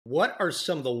What are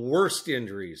some of the worst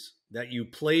injuries that you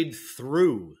played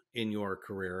through in your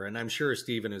career? And I'm sure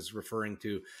Stephen is referring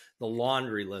to the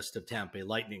laundry list of Tampa Bay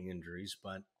Lightning injuries,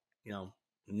 but,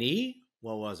 knee?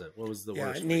 What was it? What was the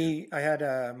worst? Knee. I had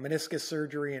a meniscus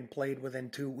surgery and played within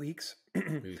 2 weeks.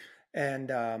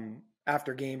 And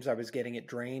after games, I was getting it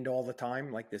drained all the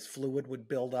time. Like this fluid would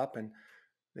build up and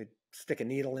they'd stick a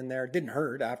needle in there. It didn't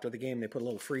hurt. After the game, they put a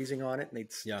little freezing on it and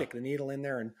they'd stick the needle in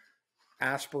there and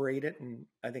aspirate it. And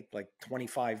I think like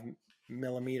 25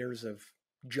 millimeters of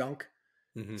junk,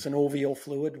 synovial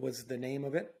fluid was the name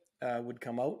of it, would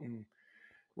come out, and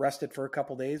rested for a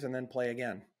couple days and then play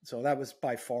again. So that was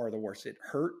by far the worst. It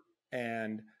hurt,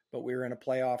 but we were in a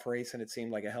playoff race and it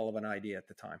seemed like a hell of an idea at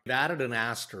the time. I've added an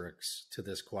asterisk to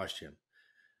this question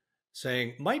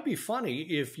saying, might be funny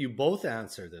if you both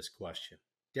answer this question.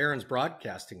 Darren's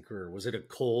broadcasting career, was it a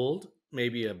cold,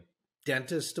 maybe a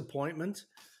dentist appointment?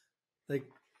 Like,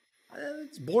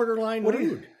 it's borderline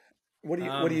rude.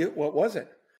 What was it?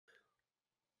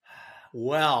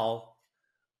 Well,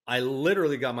 I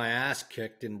literally got my ass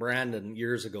kicked in Brandon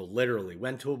years ago. Literally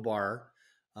went to a bar,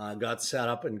 got set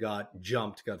up and got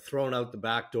jumped, got thrown out the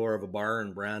back door of a bar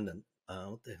in Brandon.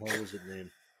 What the hell was it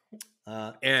named?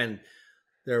 And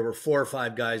there were 4 or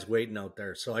 5 guys waiting out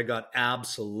there. So I got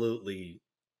absolutely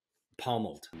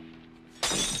pummeled.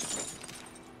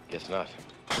 Guess not.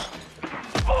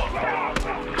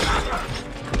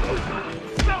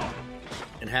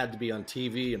 And had to be on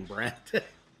TV in Brandon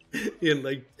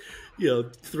in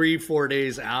 3-4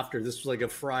 days after. This was like a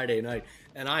Friday night.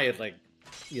 And I had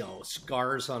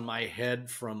scars on my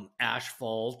head from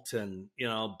asphalt and,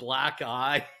 black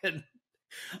eye. And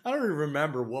I don't even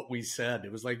remember what we said.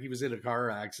 It was like he was in a car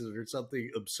accident or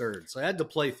something absurd. So I had to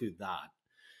play through that.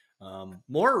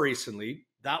 More recently,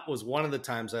 that was one of the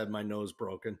times I had my nose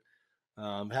broken.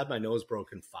 Had my nose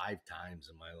broken 5 times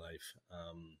in my life.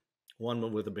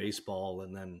 One with a baseball,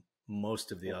 and then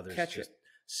most of the others just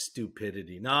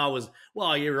stupidity. No,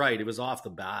 you're right. It was off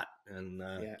the bat and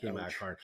came back hard.